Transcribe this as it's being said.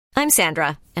I'm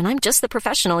Sandra, and I'm just the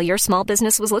professional your small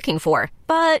business was looking for.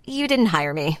 But you didn't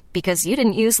hire me because you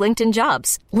didn't use LinkedIn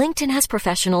Jobs. LinkedIn has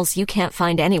professionals you can't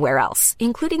find anywhere else,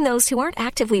 including those who aren't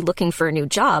actively looking for a new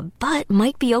job, but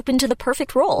might be open to the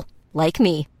perfect role, like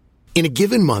me. In a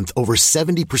given month, over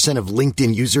 70% of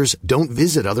LinkedIn users don't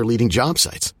visit other leading job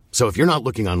sites. So if you're not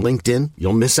looking on LinkedIn,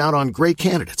 you'll miss out on great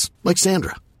candidates like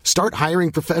Sandra. Start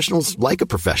hiring professionals like a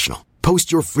professional.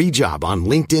 Post your free job on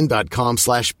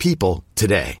linkedin.com/people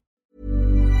today.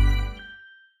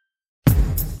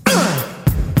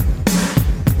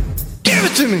 Give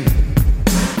it to me.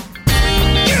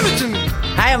 Give it to me.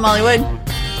 Hi, I'm Molly Wood.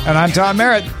 And I'm Tom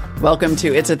Merritt. Welcome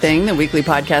to It's a Thing, the weekly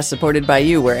podcast supported by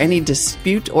you, where any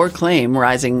dispute or claim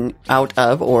rising out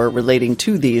of or relating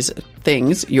to these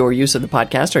things, your use of the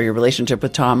podcast or your relationship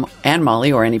with Tom and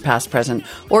Molly or any past, present,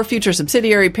 or future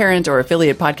subsidiary, parent, or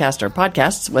affiliate podcast or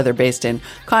podcasts, whether based in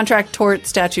contract, tort,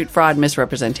 statute, fraud,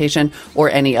 misrepresentation, or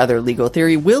any other legal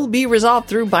theory, will be resolved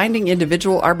through binding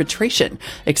individual arbitration,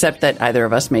 except that either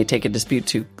of us may take a dispute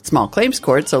to small claims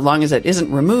court so long as it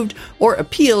isn't removed or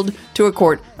appealed to a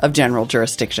court of general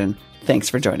jurisdiction. Thanks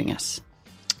for joining us.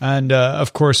 And,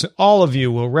 of course, all of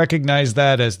you will recognize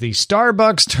that as the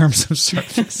Starbucks terms of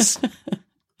service.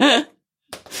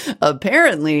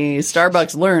 Apparently,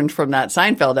 Starbucks learned from that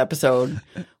Seinfeld episode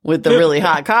with the really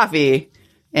hot coffee,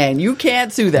 and you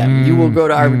can't sue them. You will go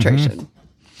to arbitration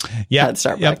at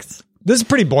Starbucks. Yep. This is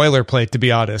pretty boilerplate, to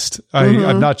be honest.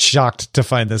 I'm not shocked to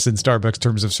find this in Starbucks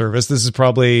terms of service. This is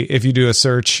probably, if you do a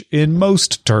search, in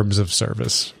most terms of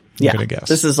service, I'm going to guess.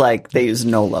 This is like they use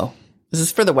NOLO. Is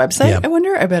this for the website? Yep. I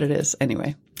wonder. I bet it is.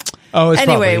 Anyway. Oh, it's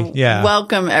probably, yeah.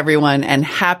 Welcome everyone and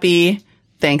happy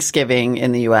Thanksgiving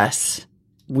in the U.S.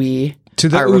 We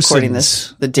are recording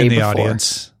this the day before.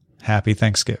 Audience. Happy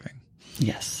Thanksgiving.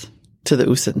 Yes. To the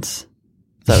Usins. Is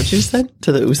that what you said?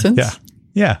 To the Usins? Yeah.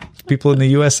 Yeah. People in the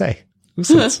USA.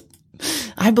 Usins.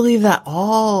 I believe that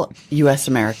all U.S.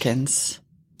 Americans.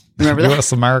 Remember that?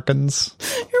 U.S. Americans.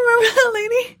 You remember that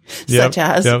lady? Yep, such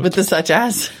as, yep. with the such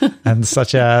as. And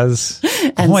such as.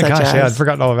 And oh my such gosh, as. yeah, I'd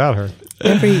forgotten all about her.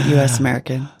 Every U.S.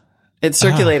 American. It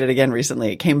circulated again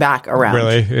recently. It came back around.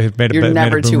 Really? It made You're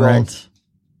never too boomerang. old.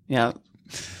 Yeah.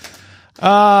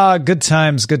 Good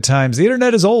times, good times. The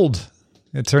internet is old.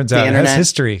 It turns out it has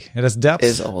history. It has depth.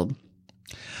 Is old.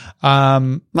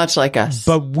 Much like us.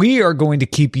 But we are going to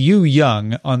keep you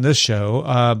young on this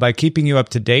show by keeping you up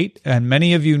to date. And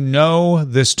many of you know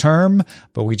this term,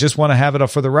 but we just want to have it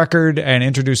up for the record and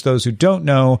introduce those who don't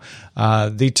know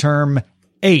the term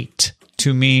ate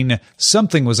to mean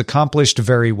something was accomplished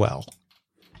very well.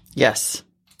 Yes.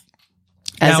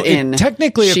 Now,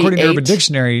 technically, according to Urban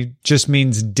Dictionary, just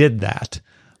means did that.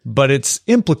 But its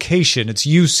implication, its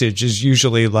usage is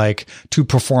usually like to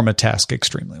perform a task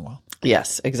extremely well.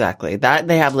 Yes, exactly. That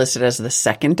they have listed as the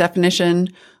second definition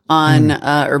on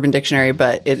Urban Dictionary,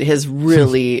 but it has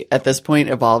really, at this point,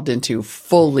 evolved into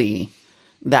fully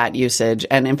that usage.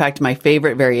 And in fact, my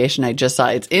favorite variation I just saw,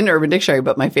 it's in Urban Dictionary,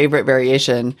 but my favorite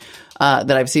variation that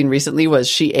I've seen recently was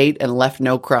she ate and left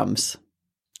no crumbs.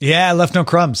 Yeah, left no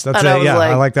crumbs. That's it. Yeah,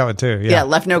 I like that one too. Yeah,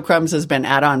 left no crumbs has been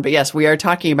add on. But yes, we are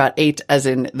talking about ate as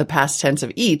in the past tense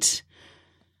of eat.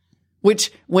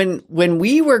 Which, when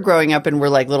we were growing up and were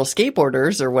like little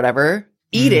skateboarders or whatever,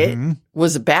 eat it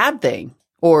was a bad thing.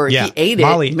 Or he ate it,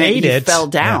 Molly ate he it. fell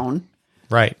down. Yeah.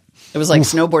 Right. It was like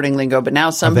snowboarding lingo, but now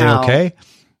somehow it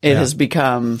has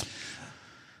become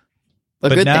a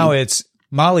good thing. But now it's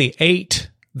Molly ate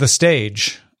the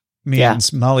stage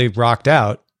means Molly rocked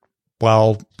out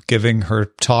while giving her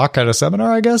talk at a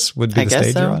seminar, I guess, would be the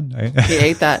stage you're on. He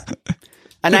ate that.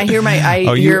 And I hear my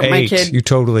kid. You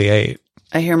totally ate.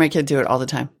 I hear my kid do it all the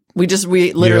time. We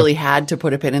literally had to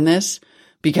put a pin in this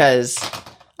because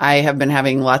I have been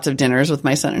having lots of dinners with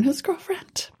my son and his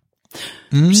girlfriend.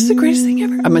 Which is the greatest thing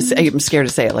ever. I'm scared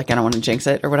to say it. Like, I don't want to jinx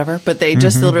it or whatever. But they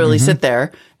just literally sit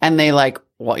there and they he'll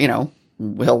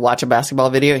watch a basketball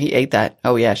video. He ate that.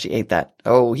 Oh, yeah, she ate that.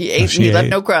 Oh, he ate and he left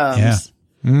no crumbs.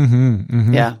 Yeah.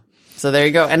 Yeah. So there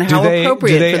you go. And how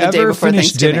appropriate for the day before Thanksgiving. Do they ever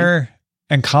finish dinner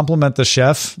and compliment the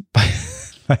chef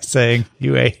by saying,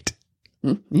 you ate?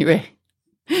 You ate.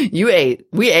 You ate.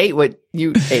 We ate what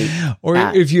you ate. Or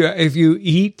if you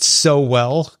eat so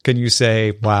well, can you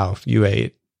say, wow, you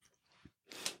ate?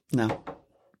 No.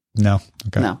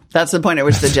 Okay. No. That's the point at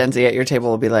which the Gen Z at your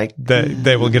table will be like.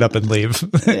 They will get up and leave.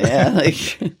 Yeah.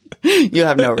 Like, you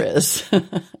have no riz. Get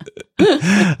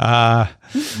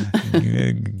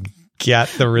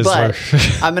the Rizzler.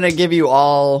 But I'm going to give you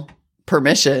all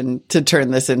permission to turn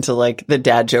this into like the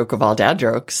dad joke of all dad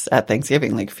jokes at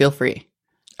Thanksgiving. Like, feel free.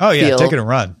 Oh yeah, take it and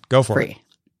run. Go for it.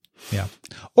 Yeah.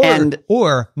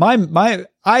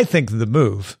 I think the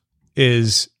move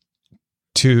is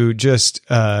to just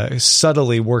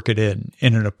subtly work it in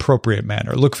an appropriate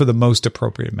manner. Look for the most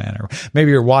appropriate manner.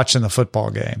 Maybe you're watching the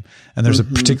football game and there's a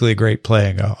particularly great play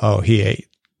and go, oh, he ate.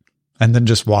 And then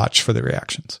just watch for the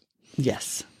reactions.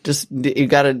 Yes. Just, you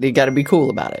gotta be cool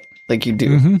about it. Like you do.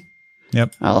 Mm-hmm.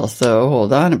 Yep. Also,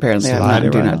 hold on. Apparently I have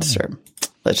not do not disturb.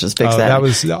 Let's just fix that.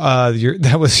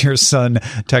 That was your son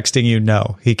texting you.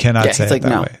 No, he cannot say it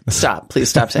that way. Stop. Please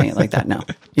stop saying it like that. No,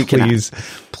 you cannot.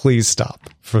 Please stop.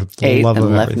 For the Ate love and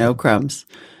of left everything. no crumbs.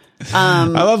 I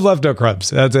love left no crumbs.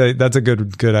 That's a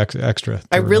good extra.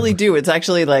 I really do. It's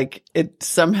actually like it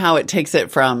somehow it takes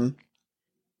it from,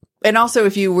 and also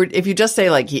if you just say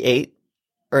like he ate,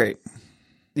 or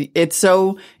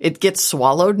it gets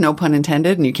swallowed, no pun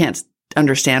intended, and you can't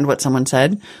understand what someone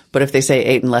said. But if they say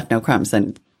ate and left no crumbs,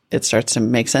 then it starts to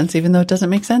make sense, even though it doesn't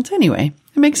make sense anyway.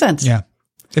 It makes sense. Yeah.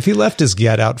 If he left his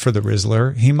get out for the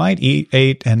Rizzler, he might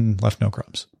ate and left no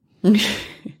crumbs.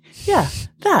 Yeah,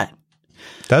 that.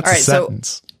 That's all right, a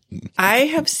sentence. So I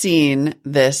have seen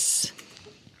this,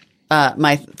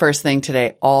 my first thing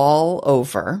today, all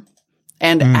over.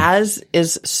 And as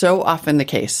is so often the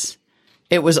case,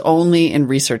 it was only in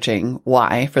researching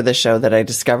why for this show that I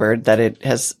discovered that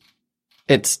it's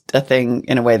a thing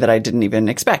in a way that I didn't even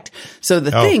expect. So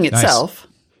the thing itself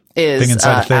is thing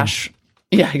inside a thing.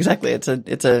 Yeah, exactly. It's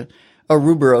a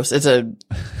Ouroboros. It's a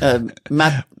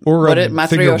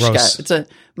matryoshka. It's a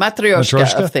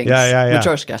matryoshka of things. Yeah.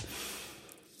 Matryoshka.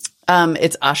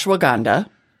 It's ashwagandha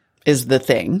is the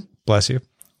thing. Bless you.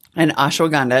 And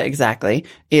ashwagandha, exactly,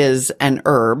 is an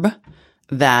herb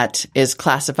that is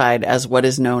classified as what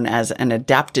is known as an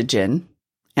adaptogen.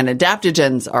 And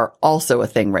adaptogens are also a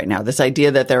thing right now. This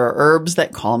idea that there are herbs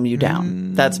that calm you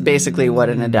down. That's basically what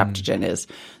an adaptogen is.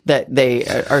 That they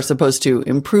are supposed to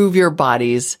improve your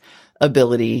body's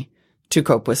ability to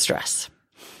cope with stress.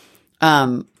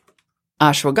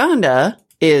 Ashwagandha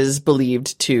is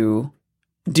believed to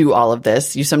do all of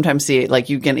this. You sometimes see it, like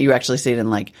you actually see it in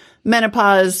like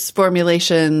menopause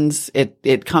formulations.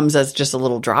 It comes as just a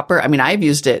little dropper. I mean, I've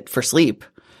used it for sleep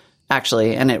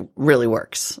actually, and it really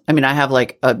works. I mean, I have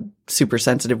like a super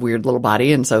sensitive, weird little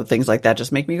body, and so things like that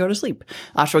just make me go to sleep.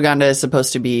 Ashwagandha is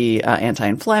supposed to be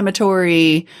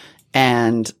anti-inflammatory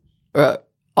and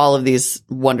all of these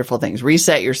wonderful things.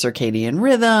 Reset your circadian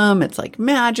rhythm. It's like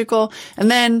magical.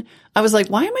 And then I was like,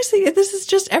 why am I seeing it? This is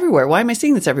just everywhere. Why am I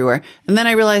seeing this everywhere? And then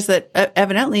I realized that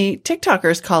evidently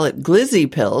TikTokers call it glizzy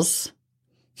pills.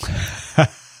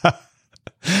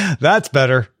 That's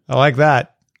better. I like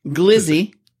that.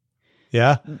 Glizzy.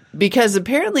 Yeah. Because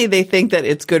apparently they think that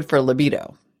it's good for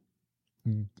libido.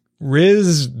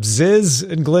 Riz, Ziz,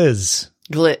 and Gliz.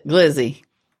 Glizzy.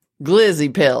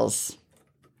 Glizzy pills.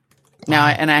 Now,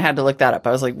 I had to look that up.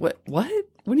 I was like, what? What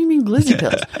do you mean glizzy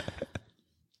pills?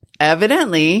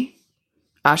 Evidently,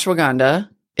 ashwagandha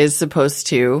is supposed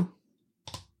to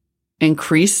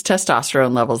increase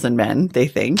testosterone levels in men, they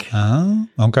think. Oh,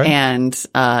 okay. And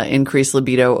increase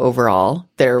libido overall.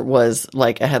 There was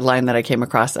like a headline that I came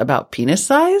across about penis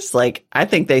size. Like, I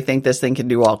think they think this thing can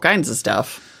do all kinds of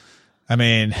stuff. I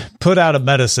mean, put out a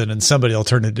medicine and somebody will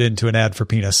turn it into an ad for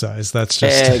penis size. That's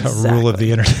just a rule of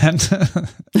the internet.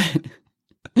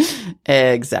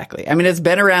 Exactly. I mean, it's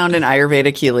been around in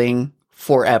Ayurvedic healing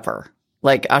forever.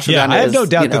 Like ashwagandha I have no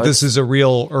doubt that this is a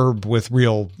real herb with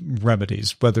real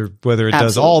remedies. Whether it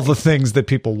does all the things that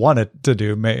people want it to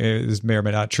do may or may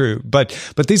not true. But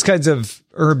these kinds of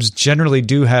herbs generally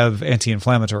do have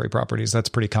anti-inflammatory properties. That's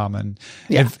pretty common.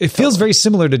 Yeah, it feels very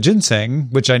similar to ginseng,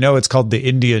 which I know it's called the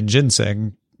Indian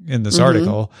ginseng in this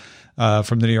article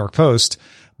from the New York Post.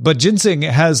 But ginseng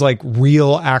has like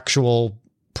real actual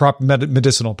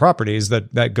medicinal properties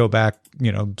that go back,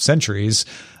 centuries.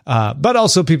 But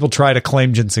also people try to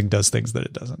claim ginseng does things that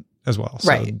it doesn't as well.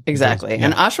 Right. So, exactly. Yeah.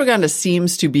 And ashwagandha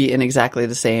seems to be in exactly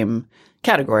the same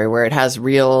category where it has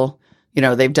real,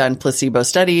 they've done placebo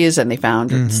studies and they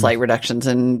found slight reductions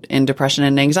in depression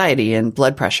and anxiety and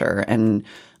blood pressure and,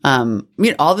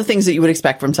 all the things that you would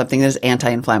expect from something that is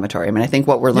anti-inflammatory. I mean, I think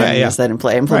what we're learning is that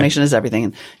inflammation is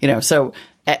everything. So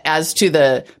as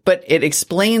to but it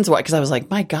explains why, because I was like,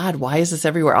 my God, why is this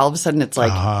everywhere? All of a sudden it's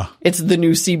like, it's the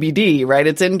new CBD, right?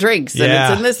 It's in drinks and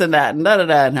it's in this and that and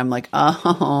da-da-da. And I'm like,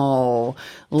 oh,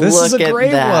 this look is a at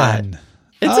great that. one.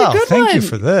 It's a good one. Thank you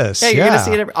for this. Yeah, you're going to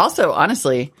see it. Also,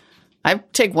 honestly, I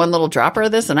take one little dropper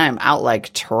of this and I am out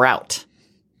like trout.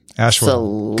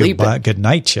 Ashwa, good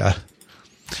night, ya.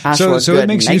 So it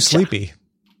makes you sleepy.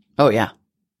 Oh, yeah.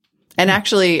 And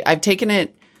actually, I've taken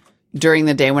it during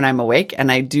the day when I'm awake,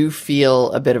 and I do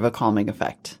feel a bit of a calming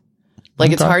effect.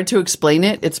 Like, it's hard to explain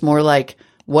it. It's more like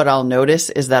what I'll notice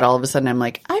is that all of a sudden I'm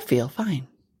like, I feel fine.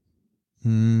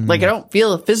 Like I don't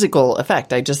feel a physical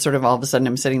effect. I just sort of all of a sudden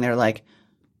I'm sitting there like,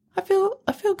 I feel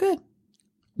good.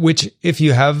 Which, if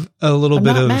you have a little I'm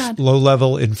bit not of mad.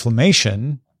 low-level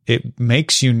inflammation, it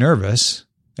makes you nervous.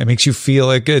 It makes you feel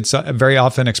like it's very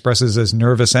often expresses as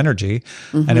nervous energy.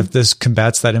 And if this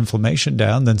combats that inflammation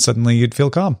down, then suddenly you'd feel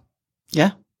calm.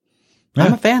 Yeah.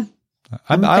 I'm a fan.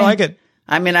 I like it.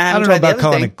 I mean, I I haven't don't know tried the about other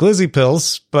calling thing. it glizzy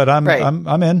pills, but I'm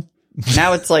in.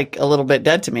 Now it's like a little bit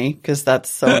dead to me because that's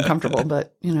so uncomfortable.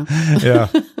 But you know, Yeah.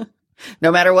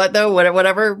 no matter what though,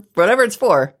 whatever it's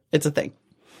for, it's a thing.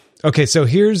 Okay, so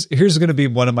here's going to be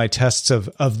one of my tests of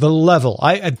the level.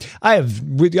 I have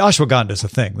with ashwagandha is a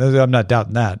thing. I'm not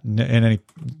doubting that in any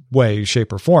way,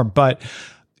 shape, or form. But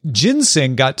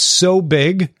ginseng got so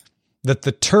big that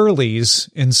the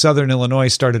Turleys in Southern Illinois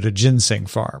started a ginseng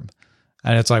farm,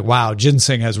 and it's like, wow,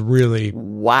 ginseng has really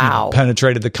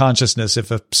penetrated the consciousness. If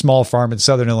a small farm in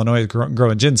Southern Illinois is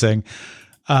growing ginseng,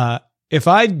 if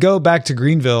I go back to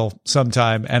Greenville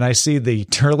sometime and I see the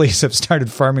Turleys have started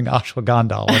farming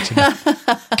ashwagandha, I'll let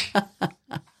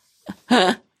you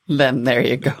know. Then there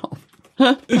you go.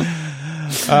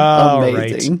 All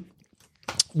Amazing. right.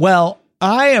 Well,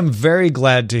 I am very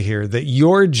glad to hear that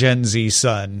your Gen Z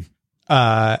son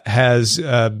has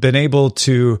been able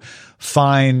to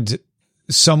find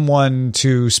someone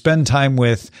to spend time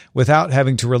with without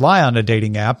having to rely on a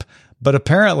dating app. But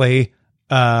apparently,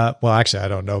 well, actually, I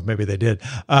don't know. Maybe they did.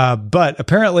 But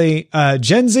apparently,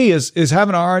 Gen Z is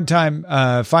having a hard time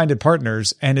finding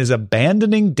partners and is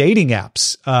abandoning dating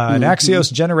apps. An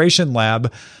Axios Generation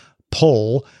Lab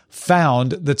poll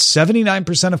found that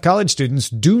 79% of college students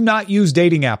do not use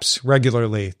dating apps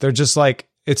regularly. They're just like,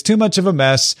 it's too much of a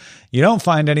mess. You don't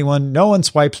find anyone. No one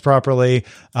swipes properly.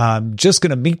 Just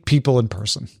going to meet people in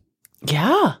person.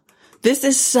 Yeah. This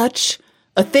is such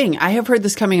a thing. I have heard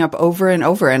this coming up over and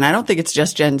over, and I don't think it's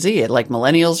just Gen Z. Like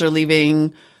millennials are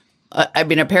leaving. I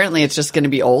mean, apparently it's just going to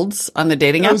be olds on the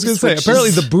dating apps. I was going to say,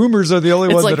 apparently the boomers are the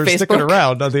only ones like that are Facebook. sticking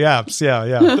around on the apps.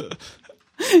 Yeah.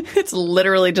 It's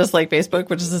literally just like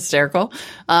Facebook, which is hysterical.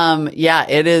 Yeah,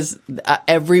 it is.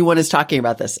 Everyone is talking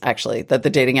about this, actually, that the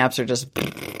dating apps are just,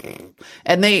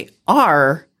 and they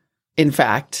are, in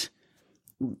fact.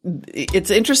 It's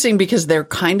interesting because they're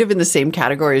kind of in the same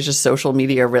category as just social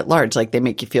media writ large. Like they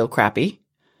make you feel crappy.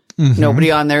 Nobody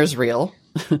on there is real.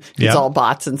 It's all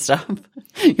bots and stuff.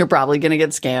 You're probably going to get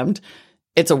scammed.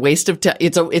 It's a waste of time.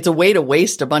 It's a way to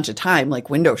waste a bunch of time, like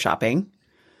window shopping.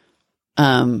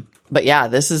 But yeah,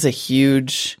 this is a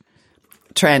huge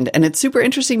trend, and it's super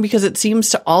interesting because it seems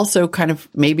to also kind of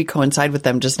maybe coincide with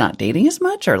them just not dating as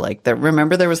much, or like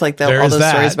remember there was like all those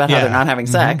stories about how they're not having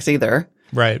sex either.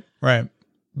 Right.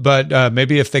 But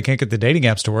maybe if they can't get the dating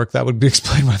apps to work, that would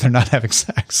explain why they're not having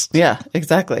sex. Yeah,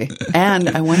 exactly. And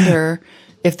I wonder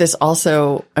if this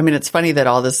also, I mean, it's funny that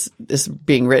all this is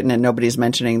being written and nobody's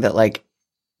mentioning that like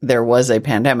there was a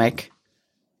pandemic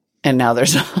and now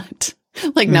there's not.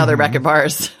 Like now they're back at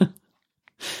bars.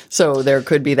 So there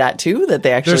could be that too, that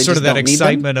they actually There's sort of just that don't need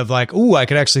excitement of like, ooh, I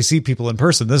could actually see people in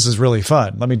person. This is really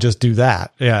fun. Let me just do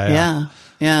that. Yeah.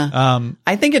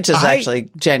 I think it just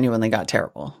actually genuinely got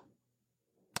terrible.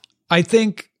 I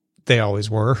think they always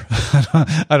were.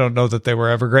 I don't know that they were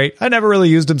ever great. I never really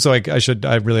used them, so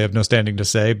I really have no standing to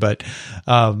say. But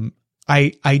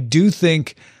I do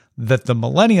think that the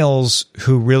millennials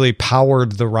who really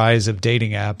powered the rise of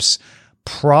dating apps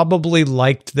probably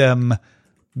liked them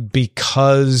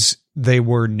because they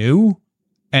were new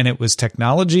and it was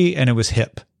technology and it was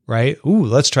hip, right? Ooh,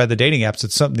 let's try the dating apps.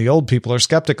 It's something the old people are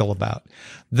skeptical about.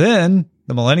 Then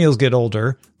the millennials get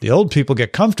older. The old people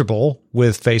get comfortable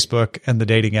with Facebook and the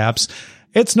dating apps.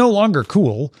 It's no longer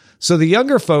cool. So the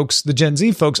younger folks, the Gen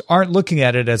Z folks, aren't looking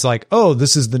at it as like, oh,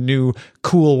 this is the new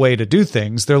cool way to do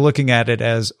things. They're looking at it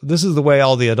as this is the way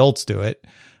all the adults do it.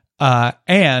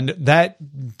 And that,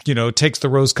 takes the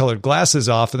rose-colored glasses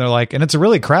off and they're like, and it's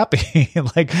really crappy.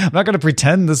 Like, I'm not going to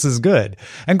pretend this is good.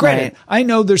 And granted, Right. I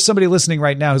know there's somebody listening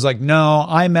right now who's like, no,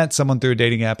 I met someone through a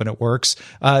dating app and it works.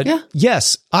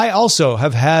 Yes, I also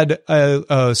have had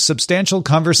a substantial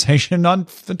conversation on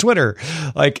Twitter.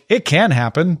 Like, it can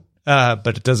happen, but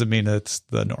it doesn't mean it's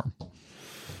the norm.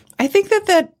 I think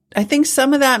I think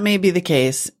some of that may be the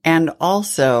case. And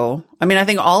also, I mean, I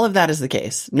think all of that is the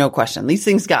case. No question. These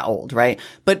things got old, right?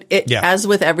 But as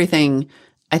with everything,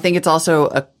 I think it's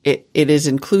also, it is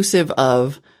inclusive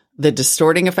of the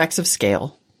distorting effects of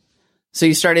scale. So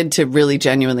you started to really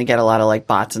genuinely get a lot of like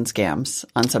bots and scams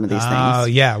on some of these things. Oh,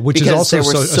 yeah. Which because is also there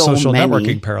were a so social many.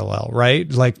 networking parallel,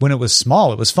 right? Like when it was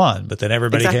small, it was fun, but then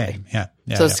everybody came. Yeah.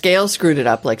 So scale screwed it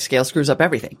up. Like scale screws up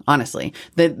everything, honestly.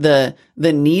 The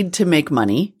need to make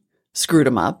money screwed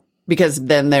them up. because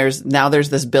then there's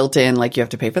this built in, like you have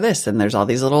to pay for this, and there's all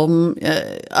these little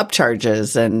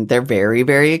upcharges, and they're very,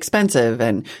 very expensive,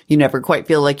 and you never quite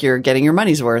feel like you're getting your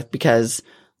money's worth because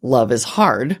love is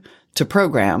hard to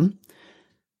program.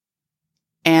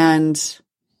 And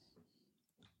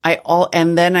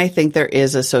then I think there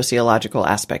is a sociological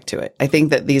aspect to it. I think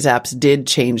that these apps did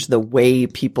change the way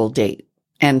people date.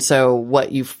 And so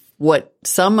what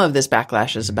some of this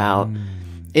backlash is about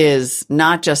is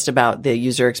not just about the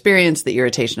user experience, the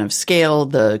irritation of scale,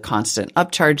 the constant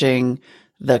upcharging,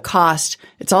 the cost.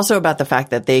 It's also about the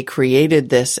fact that they created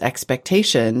this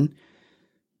expectation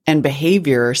and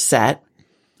behavior set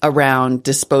around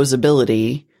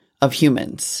disposability of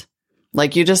humans.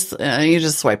 Like you just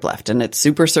swipe left and it's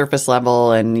super surface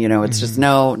level, and it's just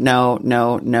no.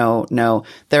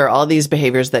 There are all these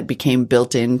behaviors that became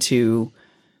built into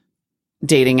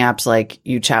dating apps, like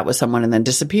you chat with someone and then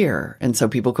disappear. And so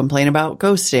people complain about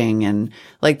ghosting, and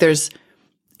like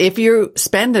if you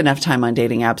spend enough time on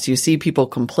dating apps, you see people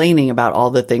complaining about all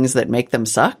the things that make them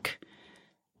suck.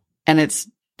 And it's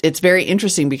very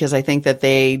interesting because I think that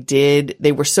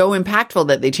they were so impactful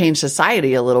that they changed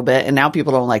society a little bit, and now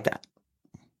people don't like that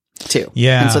too.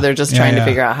 Yeah. And so they're just trying to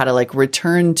figure out how to like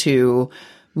return to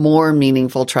more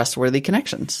meaningful, trustworthy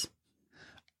connections.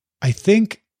 I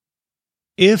think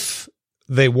if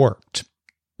they worked,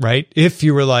 right? If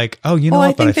you were like, oh, you know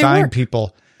what, but I find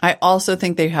people. I also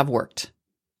think they have worked.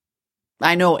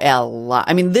 I know a lot.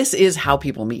 I mean, this is how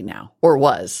people meet now, or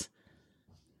was.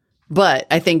 But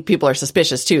I think people are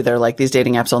suspicious too. They're like, these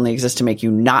dating apps only exist to make you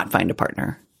not find a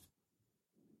partner,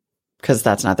 because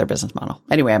that's not their business model.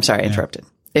 Anyway, I'm sorry I interrupted.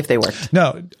 If they worked.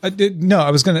 No,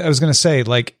 I was gonna say,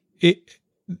 like,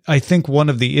 I think one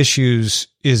of the issues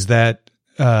is that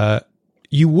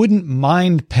you wouldn't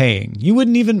mind paying. You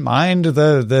wouldn't even mind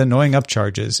the annoying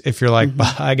upcharges if you're like,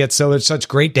 I get such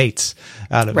great dates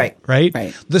out of it, right?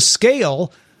 The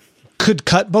scale could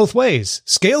cut both ways.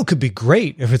 Scale could be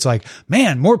great if it's like,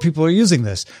 man, more people are using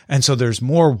this, and so there's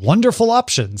more wonderful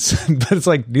options. But it's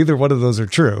like neither one of those are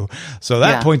true. So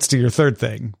that points to your third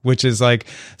thing, which is like,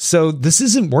 so this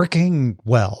isn't working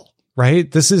well,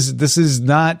 right? This is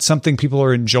not something people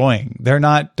are enjoying. They're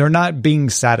not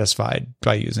being satisfied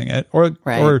by using it, or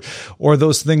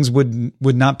those things would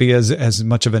not be as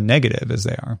much of a negative as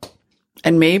they are.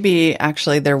 And maybe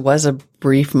actually there was a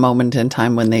brief moment in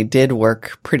time when they did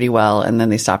work pretty well, and then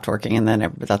they stopped working, and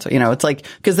then that's what, it's like,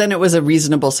 because then it was a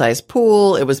reasonable sized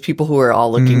pool. It was people who were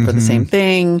all looking for the same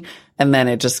thing, and then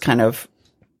it just kind of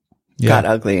got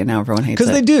ugly, and now everyone hates it.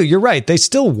 Because they do. You're right. They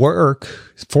still work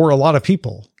for a lot of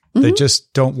people. They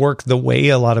just don't work the way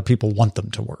a lot of people want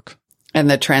them to work. And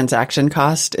the transaction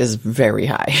cost is very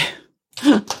high.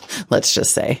 Let's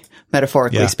just say,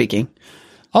 metaphorically speaking.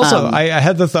 Also, I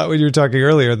had the thought when you were talking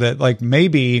earlier that like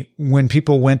maybe when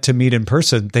people went to meet in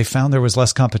person, they found there was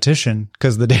less competition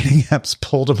because the dating apps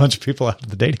pulled a bunch of people out of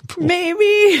the dating pool.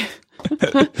 Maybe.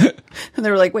 And they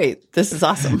were like, wait, this is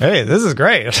awesome. Hey, this is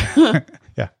great.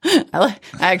 Yeah. I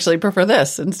actually prefer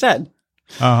this instead.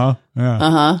 Yeah.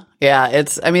 Yeah.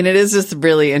 It is just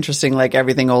really interesting. Like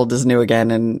everything old is new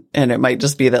again. And it might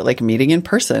just be that like meeting in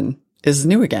person is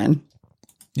new again.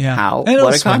 Yeah.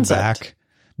 What a concept. Back.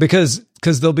 Because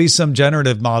there'll be some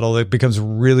generative model that becomes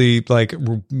really like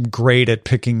great at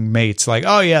picking mates. Like,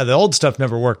 oh yeah, the old stuff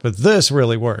never worked, but this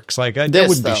really works. Like I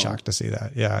wouldn't be shocked to see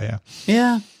that. Yeah.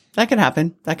 Yeah, that could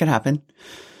happen.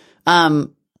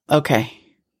 Okay.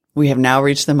 We have now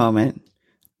reached the moment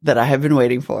that I have been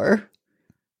waiting for.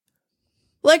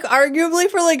 Like arguably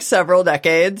for like several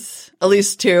decades, at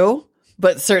least 2,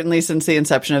 but certainly since the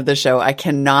inception of the show. I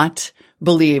cannot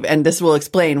believe, and this will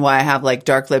explain why I have like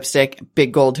dark lipstick,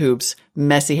 big gold hoops,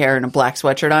 messy hair, and a black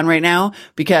sweatshirt on right now,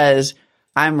 because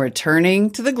I'm returning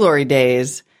to the glory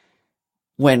days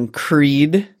when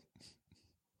Creed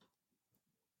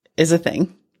is a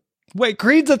thing. Wait,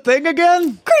 Creed's a thing again?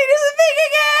 Creed is a thing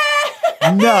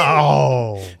again!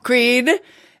 No! Creed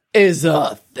is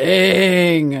a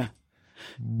thing.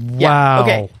 Wow. Yeah,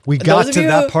 okay. We got to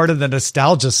that part of the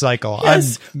nostalgia cycle.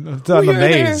 Yes, I'm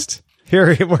amazed.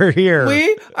 Here, we're here.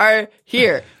 We are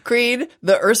here. Creed,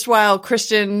 the erstwhile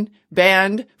Christian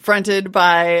band fronted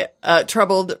by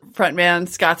troubled frontman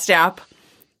Scott Stapp.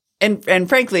 And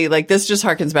frankly, like this just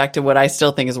harkens back to what I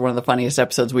still think is one of the funniest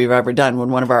episodes we've ever done,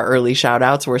 when one of our early shout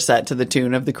outs were set to the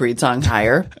tune of the Creed song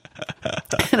Higher.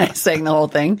 And I sang the whole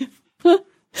thing.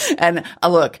 And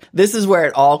look, this is where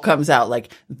it all comes out.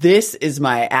 Like, this is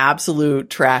my absolute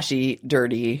trashy,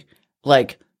 dirty,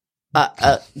 like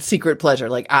a secret pleasure.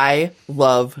 Like, I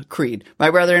love Creed. My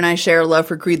brother and I share a love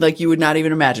for Creed like you would not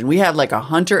even imagine. We had like a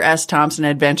Hunter S. Thompson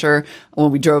adventure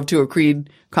when we drove to a Creed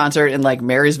concert in like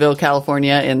Marysville,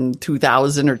 California in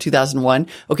 2000 or 2001.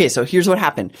 Okay, so here's what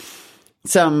happened.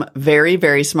 Some very,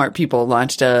 very smart people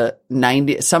launched a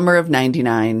summer of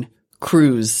 99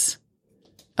 cruise,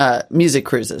 music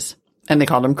cruises, and they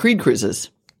called them Creed cruises.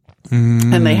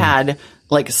 And they had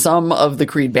like some of the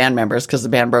Creed band members, because the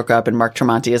band broke up and Mark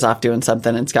Tremonti is off doing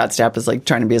something and Scott Stapp is like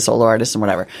trying to be a solo artist and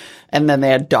whatever. And then they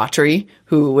had Daughtry,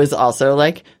 who was also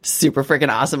like super freaking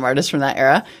awesome artist from that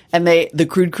era. And the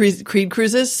Creed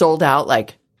cruises sold out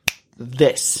like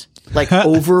this, like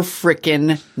over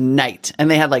freaking night.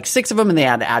 And they had like 6 of them and they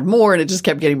had to add more and it just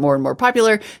kept getting more and more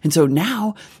popular. And so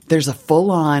now there's a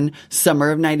full on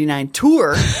summer of 99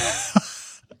 tour.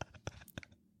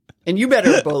 And you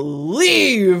better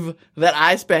believe that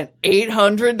I spent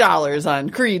 $800 on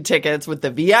Creed tickets with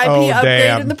the VIP upgrade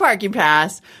and the parking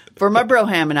pass for my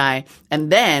broham and I.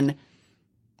 And then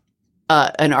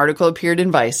an article appeared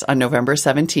in Vice on November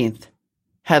 17th.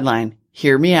 Headline,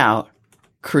 "Hear me out.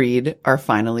 Creed are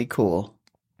finally cool."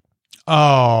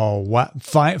 Oh, what?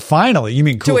 Finally? You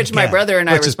mean cool? To which my brother and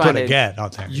I responded, just put again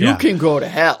out there. You can go to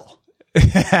hell.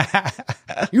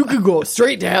 You could go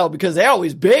straight to hell because they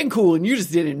always been cool and you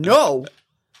just didn't know.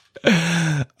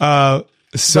 There's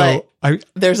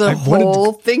a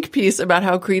whole think piece about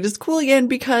how Creed is cool again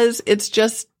because it's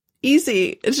just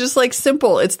easy. It's just like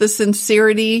simple. It's the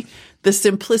sincerity, the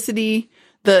simplicity,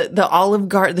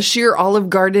 the sheer Olive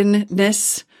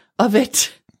Garden-ness of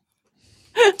it.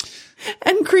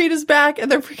 And Creed is back and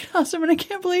they're freaking awesome. And I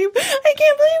can't believe we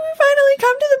finally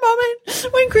come to the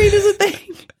moment when Creed is a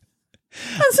thing.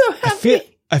 I'm so happy.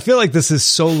 I feel like this is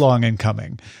so long in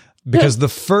coming because the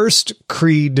first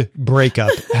Creed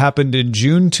breakup happened in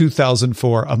June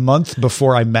 2004, a month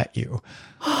before I met you.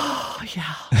 Oh,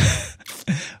 yeah.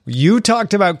 You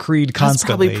talked about Creed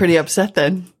constantly. I was probably pretty upset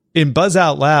then. In Buzz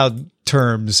Out Loud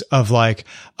terms of like,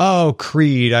 oh,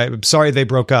 Creed, I'm sorry they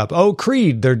broke up. Oh,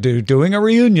 Creed, they're doing a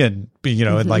reunion,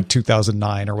 in like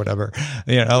 2009 or whatever.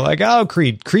 Like, oh,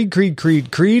 Creed.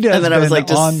 And then I was like,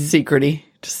 just secrety.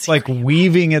 Like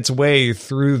weaving its way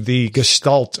through the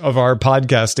gestalt of our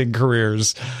podcasting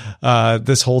careers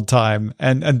this whole time.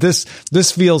 And this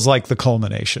feels like the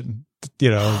culmination,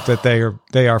 that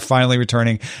they are finally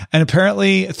returning. And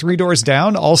apparently 3 Doors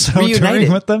Down also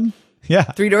touring with them. Yeah.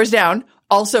 3 Doors Down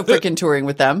also freaking touring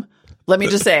with them. Let me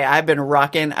just say, I've been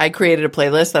rocking. I created a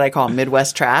playlist that I call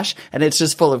Midwest Trash, and it's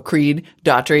just full of Creed,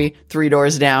 Daughtry, 3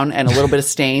 Doors Down, and a little bit of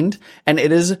Stained. And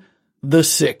it is the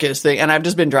sickest thing. And I've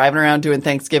just been driving around doing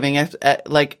Thanksgiving,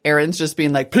 like Aaron's just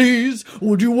being like, please,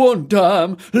 would you one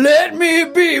time let me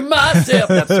be myself?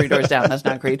 That's 3 Doors Down. That's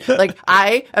not Creed. Like,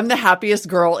 I am the happiest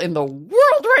girl in the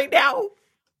world right now.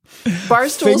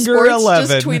 Barstool Finger Sports 11,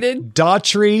 just tweeted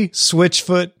Daughtry,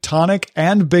 Switchfoot, Tonic,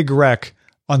 and Big Wreck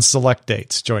on select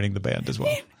dates joining the band as well.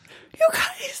 You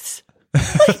guys,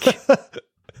 like, I'm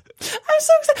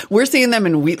so excited. We're seeing them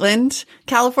in Wheatland,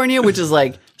 California, which is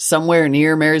like somewhere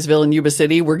near Marysville and Yuba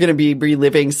City. We're going to be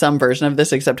reliving some version of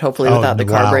this, except hopefully without the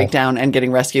car breakdown and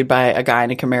getting rescued by a guy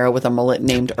in a Camaro with a mullet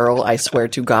named Earl. I swear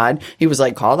to God. He was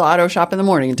like, call the auto shop in the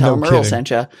morning and tell him Earl sent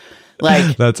you.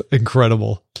 Like, that's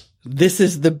incredible. This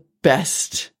is the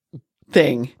best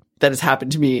thing that has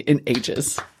happened to me in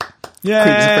ages. Yay!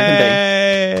 Creed is a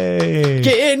freaking thing.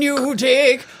 Can you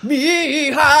take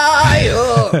me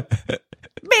higher?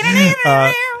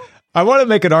 I want to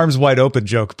make an arms wide open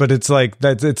joke, but it's like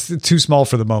it's too small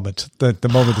for the moment. The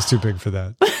moment is too big for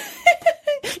that. You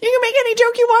can make any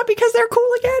joke you want because they're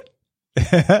cool again.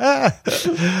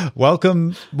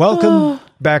 Welcome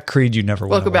back, Creed. You never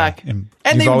went welcome away. Back. And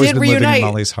they did reunite. Living in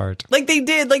Molly's heart. Like they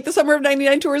did, like the summer of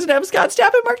 99 tours and have Scott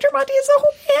Stapp and Mark Tremonti as the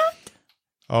whole band.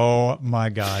 Oh my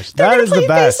gosh. They're that is the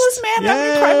best. Faceless Man. I'm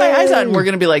going to cry my eyes out. And we're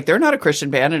going to be like, they're not a Christian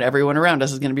band and everyone around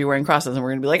us is going to be wearing crosses and we're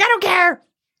going to be like, I don't care.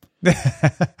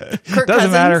 Kirk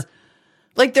Cousins, matter.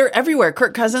 Like they're everywhere.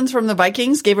 Kirk Cousins from the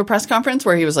Vikings gave a press conference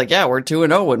where he was like, yeah, we're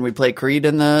 2-0 when we play Creed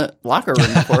in the locker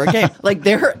room before a game. Like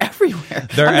they're everywhere.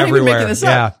 They're I'm not everywhere. Even making this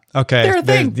up. Yeah. Okay. They're a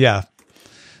thing. Yeah.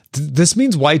 This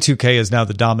means Y2K is now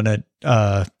the dominant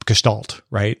gestalt,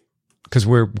 right? Because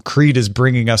Creed is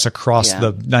bringing us across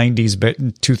the 90s,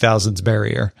 2000s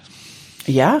barrier.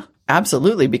 Yeah,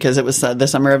 absolutely. Because it was the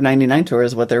summer of 99 tour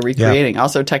is what they're recreating. Yeah.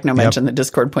 Also, Techno mentioned the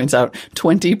Discord points out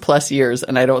 20 plus years.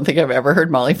 And I don't think I've ever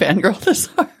heard Molly fangirl this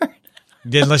hard.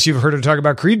 Unless you've heard her talk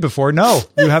about Creed before. No,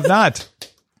 you have not.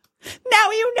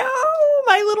 Now you know.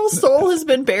 My little soul has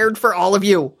been bared for all of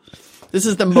you. This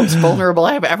is the most vulnerable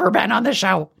I have ever been on the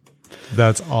show.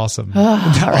 That's awesome.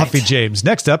 Offie James.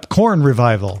 Next up, Korn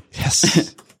revival.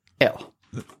 Yes. Ew.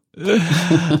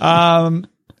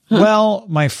 Well,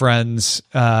 my friends,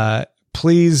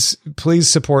 please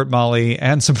support Molly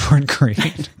and support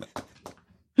Creed.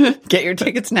 Get your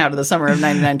tickets now to the Summer of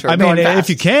 99 tour. I mean, Going fast. if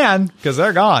you can, because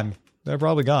they're gone. They're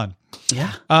probably gone.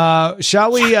 Yeah.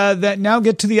 Shall we now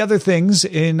get to the other things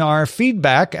in our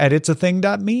feedback at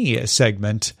it'sathing.me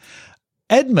segment?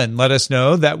 Edmund let us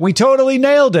know that we totally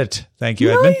nailed it. Thank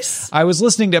you, Edmund. Nice. I was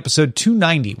listening to episode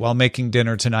 290 while making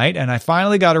dinner tonight, and I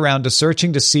finally got around to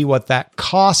searching to see what that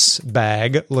Koss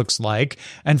bag looks like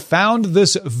and found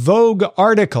this Vogue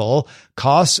article,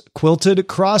 Koss Quilted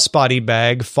Crossbody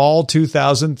Bag Fall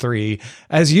 2003.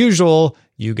 As usual,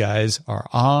 you guys are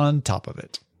on top of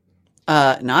it.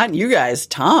 Not you guys,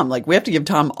 Tom. Like, we have to give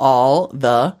Tom all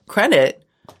the credit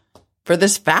for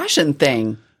this fashion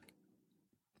thing.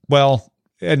 Well,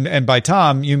 and by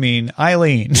Tom, you mean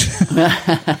Eileen.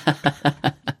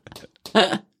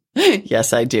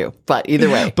 Yes, I do. But either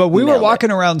way. But we were nailed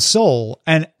walking around Seoul,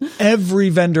 and every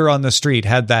vendor on the street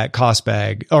had that Koss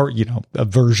bag, or, a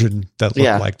version that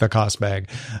looked like the Koss bag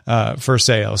for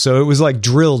sale. So it was like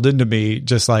drilled into me,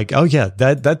 just like, oh yeah,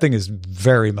 that thing is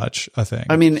very much a thing.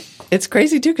 I mean, it's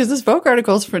crazy too, because this Vogue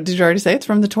article is did you already say it's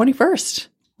from the 21st?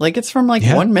 Like, it's from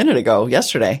 1 minute ago,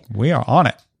 yesterday. We are on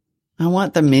it. I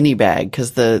want the mini bag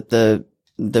because the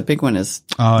big one is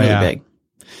really big.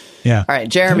 Yeah. All right.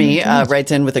 Jeremy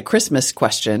writes in with a Christmas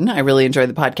question. I really enjoy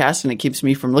the podcast, and it keeps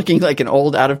me from looking like an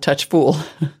old, out of touch fool.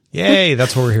 Yay.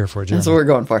 That's what we're here for, Jeremy. That's what we're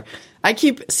going for. I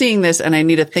keep seeing this, and I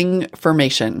need a thing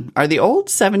formation. Are the old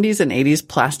 70s and 80s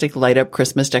plastic light up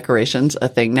Christmas decorations a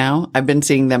thing now? I've been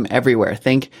seeing them everywhere.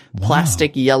 Think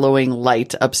plastic yellowing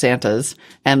light up Santas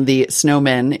and the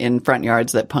snowmen in front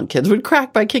yards that punk kids would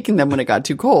crack by kicking them when it got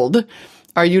too cold.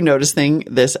 Are you noticing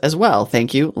this as well?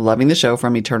 Thank you. Loving the show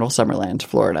from Eternal Summerland,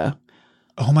 Florida.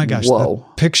 Oh my gosh. Whoa.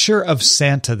 The picture of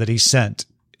Santa that he sent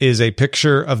is a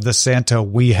picture of the Santa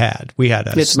we had. We had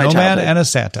a snowman and a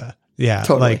Santa. Yeah.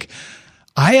 Totally. Like,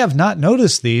 I have not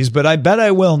noticed these, but I bet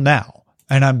I will now.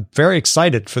 And I'm very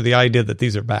excited for the idea that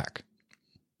these are back.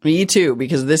 Me too,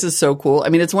 because this is so cool. I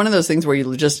mean, it's one of those things where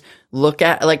you just look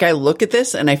at, like, I look at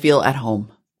this and I feel at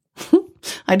home.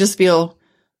 I just feel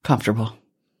comfortable.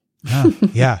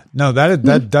 Yeah. No, that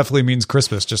definitely means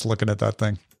Christmas, just looking at that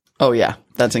thing. Oh, yeah.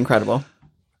 That's incredible.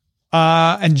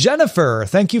 And Jennifer,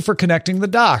 thank you for connecting the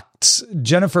dots.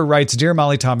 Jennifer writes, Dear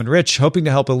Molly, Tom, and Rich, hoping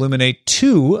to help illuminate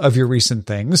two of your recent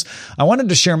things. I wanted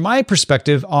to share my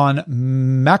perspective on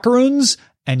macaroons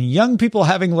and young people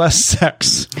having less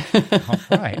sex.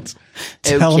 All right.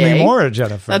 Tell me more,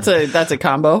 Jennifer. That's a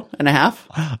combo and a half.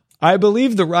 I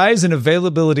believe the rise in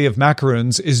availability of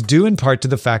macaroons is due in part to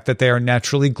the fact that they are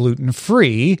naturally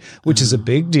gluten-free, which is a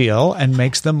big deal and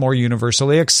makes them more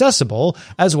universally accessible,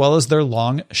 as well as their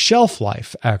long shelf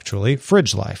life, actually,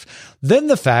 fridge life. Then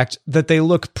the fact that they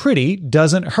look pretty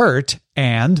doesn't hurt,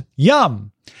 and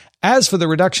yum! As for the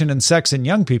reduction in sex in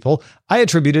young people, I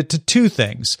attribute it to two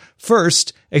things.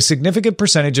 First, a significant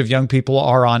percentage of young people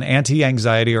are on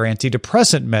anti-anxiety or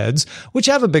antidepressant meds, which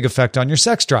have a big effect on your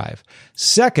sex drive.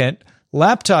 Second,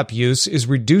 laptop use is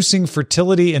reducing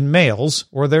fertility in males,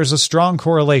 or there's a strong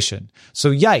correlation.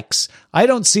 So yikes, I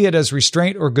don't see it as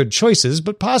restraint or good choices,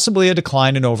 but possibly a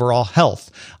decline in overall health.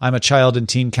 I'm a child and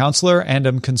teen counselor and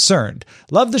am concerned.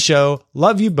 Love the show.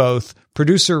 Love you both.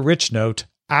 Producer Rich note.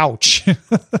 Ouch.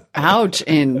 Ouch,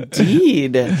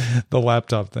 indeed. The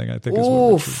laptop thing, I think, is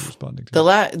what Rich was responding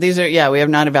to. We have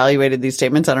not evaluated these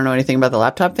statements. I don't know anything about the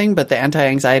laptop thing, but the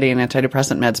anti-anxiety and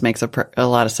antidepressant meds makes a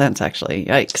lot of sense, actually.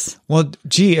 Yikes. Well,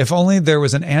 gee, if only there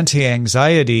was an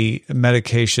anti-anxiety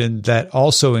medication that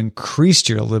also increased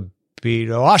your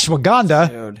libido.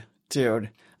 Ashwagandha. Dude.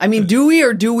 I mean, do we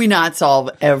or do we not solve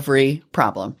every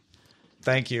problem?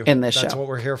 Thank you. In this show. That's what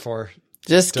we're here for.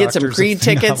 Just get some Creed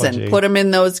tickets and put them in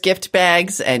those gift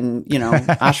bags and,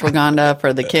 ashwagandha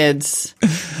for the kids.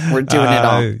 We're doing it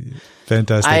all.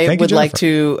 Fantastic. I Thank would you, like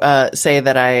to say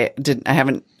that I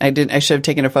should have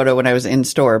taken a photo when I was in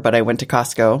store, but I went to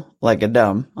Costco like a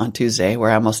dumb on Tuesday where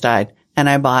I almost died. And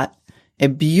I bought a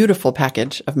beautiful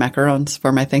package of macarons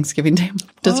for my Thanksgiving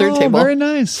dessert table. Very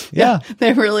nice. Yeah.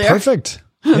 They really are. Perfect.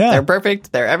 Yeah. They're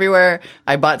perfect. They're everywhere.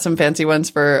 I bought some fancy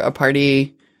ones for a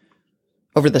party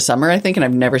over the summer, I think, and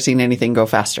I've never seen anything go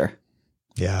faster.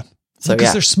 Yeah. So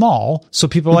because they're small, so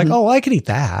people are like, oh, I could eat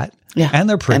that. Yeah. And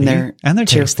they're pretty. And they're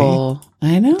cheerful.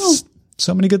 Tasty. I know.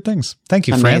 So many good things. Thank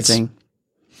you, Amazing. France.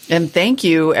 And thank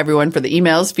you, everyone, for the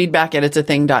emails.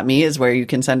 Feedback@it'sathing.me is where you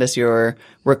can send us your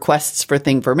requests for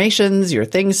thing formations, your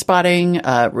thing spotting,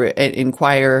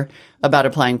 inquire about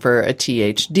applying for a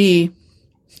THD.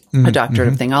 a doctorate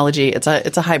of thingology.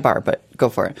 It's a high bar, but go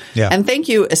for it. Yeah. And thank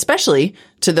you especially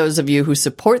to those of you who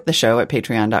support the show at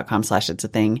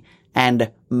patreon.com/itsatthing.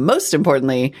 And most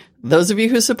importantly, those of you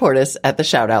who support us at the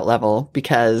shout out level,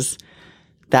 because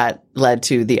that led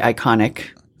to the iconic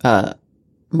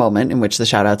moment in which the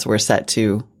shout outs were set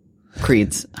to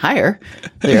Creed's higher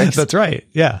lyrics. That's right.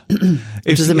 Yeah.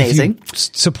 Which is amazing. If you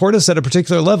support us at a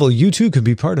particular level, you too could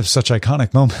be part of such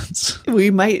iconic moments.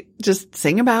 We might just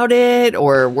sing about it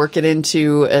or work it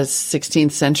into a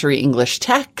 16th century English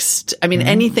text. I mean,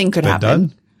 anything could happen.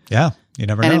 Done. Yeah. You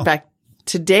never know. And in fact,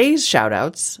 today's shout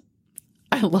outs,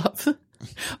 I love,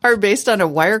 are based on a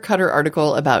Wirecutter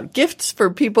article about gifts for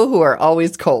people who are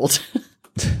always cold.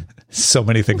 So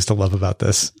many things to love about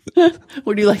this.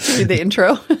 Would you like to read the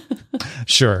intro?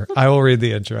 Sure. I will read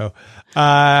the intro.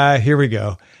 Here we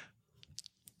go.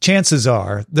 Chances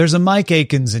are there's a Mike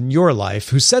Akins in your life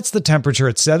who sets the temperature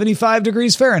at 75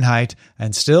 degrees Fahrenheit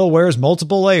and still wears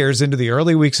multiple layers into the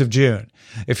early weeks of June.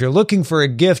 If you're looking for a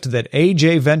gift that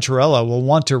AJ Venturella will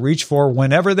want to reach for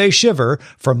whenever they shiver,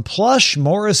 from plush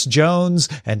Morris Jones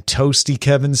and toasty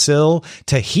Kevin Sill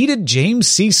to heated James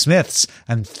C. Smiths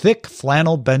and thick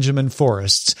flannel Benjamin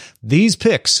Forrests, these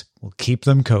picks will keep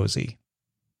them cozy.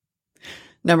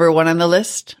 Number 1 on the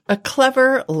list, a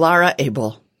clever Lara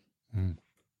Abel.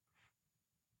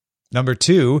 Number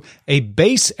 2, a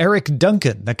bass Eric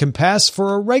Duncan that can pass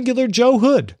for a regular Joe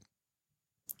Hood.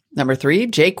 Number 3,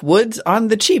 Jake Woods on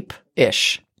the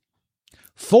cheap-ish.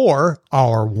 4,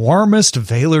 our warmest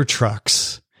Valor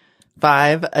trucks.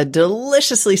 5, a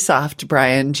deliciously soft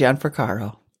Brian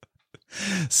Gianfrancaro.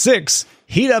 6,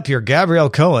 heat up your Gabrielle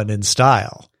Cohen in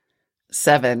style.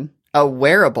 7, a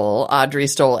wearable Audrey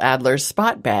Stoll-Adler's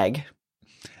spot bag.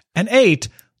 And 8,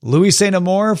 Louis St.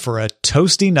 Amour for a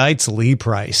toasty night's Lee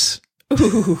Price.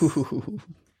 Ooh,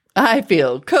 I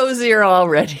feel cozier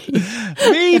already.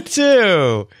 Me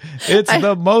too. It's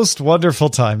the most wonderful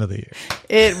time of the year.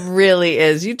 It really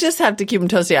is. You just have to keep them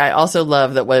toasty. I also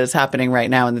love that what is happening right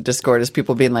now in the Discord is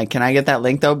people being like, can I get that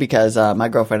link though? Because my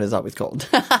girlfriend is always cold.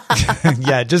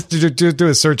 Yeah, just do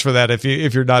a search for that if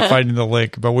you're not finding the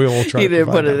link, but we will try to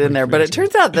didn't put it in there. But it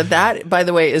turns out that, by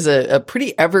the way, is a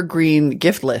pretty evergreen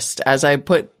gift list. As I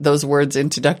put those words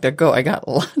into DuckDuckGo, I got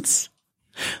lots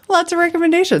of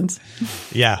recommendations.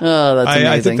 Yeah. Oh, that's amazing.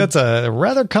 I think that's a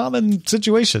rather common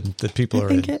situation that people are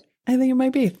in. I think it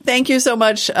might be. Thank you so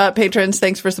much, patrons.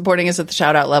 Thanks for supporting us at the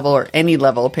shout out level or any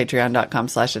level,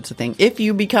 patreon.com/itsatthing. If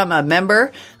you become a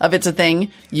member of It's a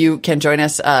Thing, you can join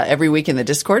us every week in the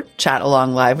Discord, chat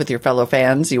along live with your fellow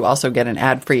fans. You also get an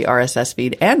ad-free RSS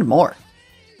feed and more.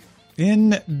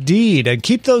 Indeed. And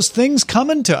keep those things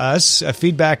coming to us.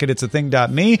 Feedback at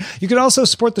itsathing.me. You can also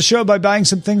support the show by buying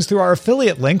some things through our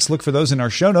affiliate links. Look for those in our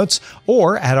show notes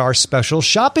or at our special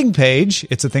shopping page,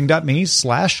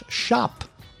 itsathing.me/shop.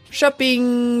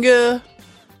 Shopping.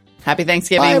 Happy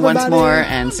Thanksgiving Bye, once more,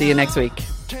 and see you next week.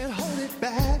 Can't hold it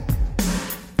back.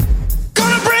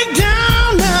 Gonna break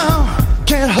down now.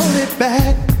 Can't hold it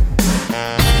back.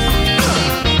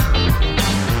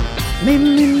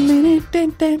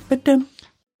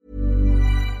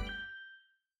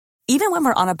 Even when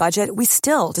we're on a budget, we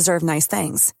still deserve nice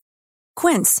things.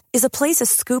 Quince is a place to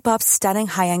scoop up stunning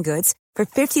high-end goods for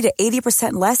 50 to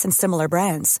 80% less than similar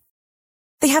brands.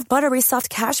 They have buttery soft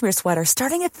cashmere sweaters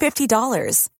starting at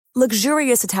 $50,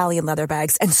 luxurious Italian leather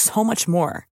bags, and so much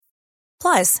more.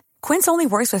 Plus, Quince only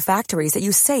works with factories that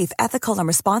use safe, ethical, and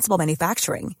responsible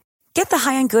manufacturing. Get the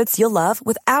high-end goods you'll love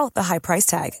without the high price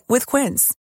tag with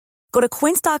Quince. Go to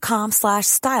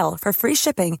quince.com/style for free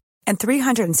shipping and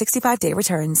 365-day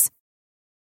returns.